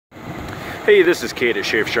Hey, this is Kate at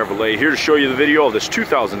Schafer Chevrolet, here to show you the video of this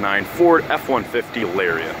 2009 Ford F-150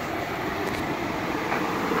 Lariat.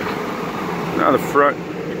 Now the front,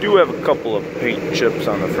 we do have a couple of paint chips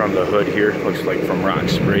on the front of the hood here. Looks like from rock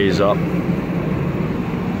sprays up.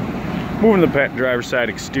 Moving the driver's side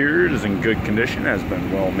exterior, it is in good condition, has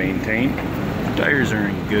been well maintained. Tires are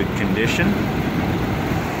in good condition.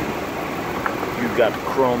 You've got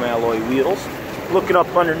chrome alloy wheels. Looking up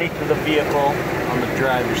underneath of the vehicle on the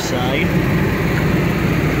driver's side.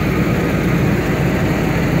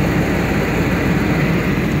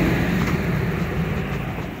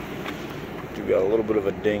 You've got a little bit of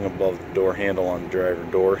a ding above the door handle on the driver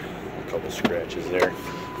door. A couple scratches there.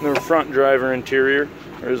 In the front driver interior,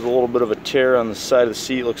 there's a little bit of a tear on the side of the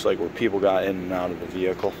seat. Looks like where people got in and out of the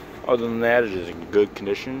vehicle. Other than that, it is in good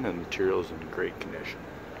condition and the material is in great condition.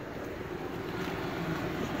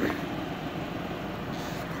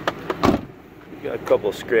 Got a couple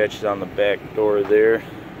of scratches on the back door there.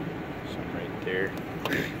 Some right there.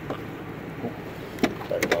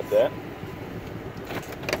 Sorry about that.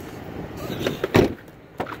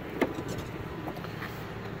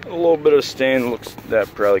 A little bit of stain, looks that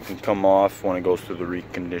probably can come off when it goes through the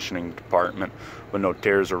reconditioning department, but no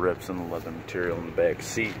tears or rips in the leather material in the back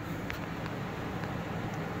seat.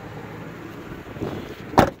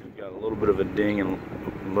 We've got a little bit of a ding and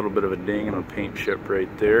a paint chip right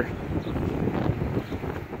there.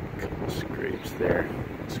 Couple of scrapes there,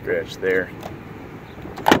 scratch there.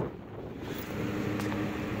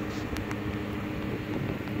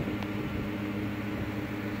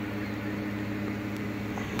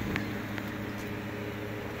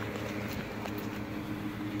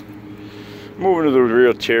 Moving to the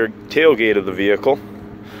rear tailgate of the vehicle.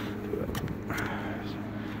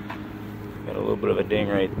 Got a little bit of a ding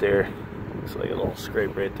right there. Looks like a little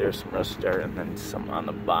scrape right there, some rust there, and then some on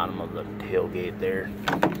the bottom of the tailgate there.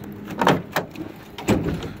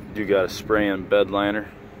 You got a spray and bed liner,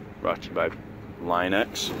 brought to you by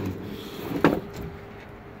Lariat.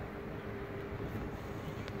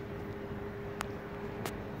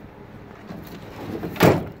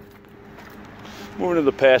 Moving to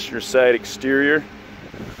the passenger side exterior,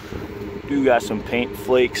 you got some paint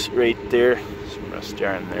flakes right there, some rust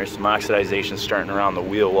there and there, some oxidization starting around the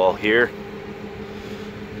wheel well here.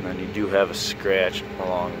 And then you do have a scratch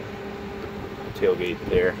along the tailgate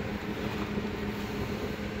there.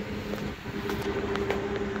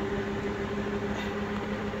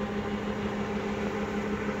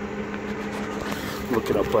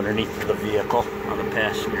 Looking up underneath the vehicle on the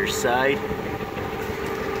passenger side.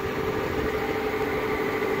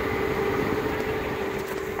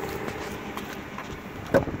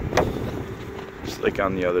 Just like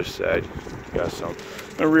on the other side, got some.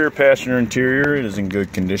 The rear passenger interior, it is in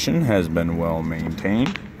good condition, has been well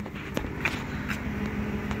maintained.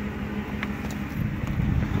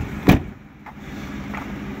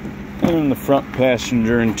 And in the front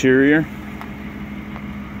passenger interior,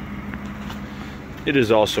 it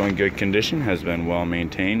is also in good condition, has been well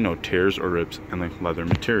maintained, no tears or rips in the leather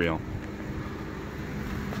material.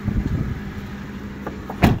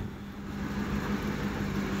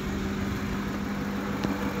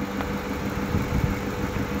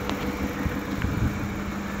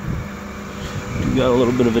 You got a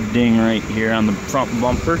little bit of a ding right here on the front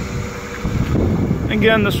bumper.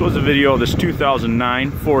 Again, this was a video of this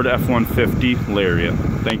 2009 Ford F-150 Lariat.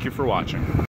 Thank you for watching.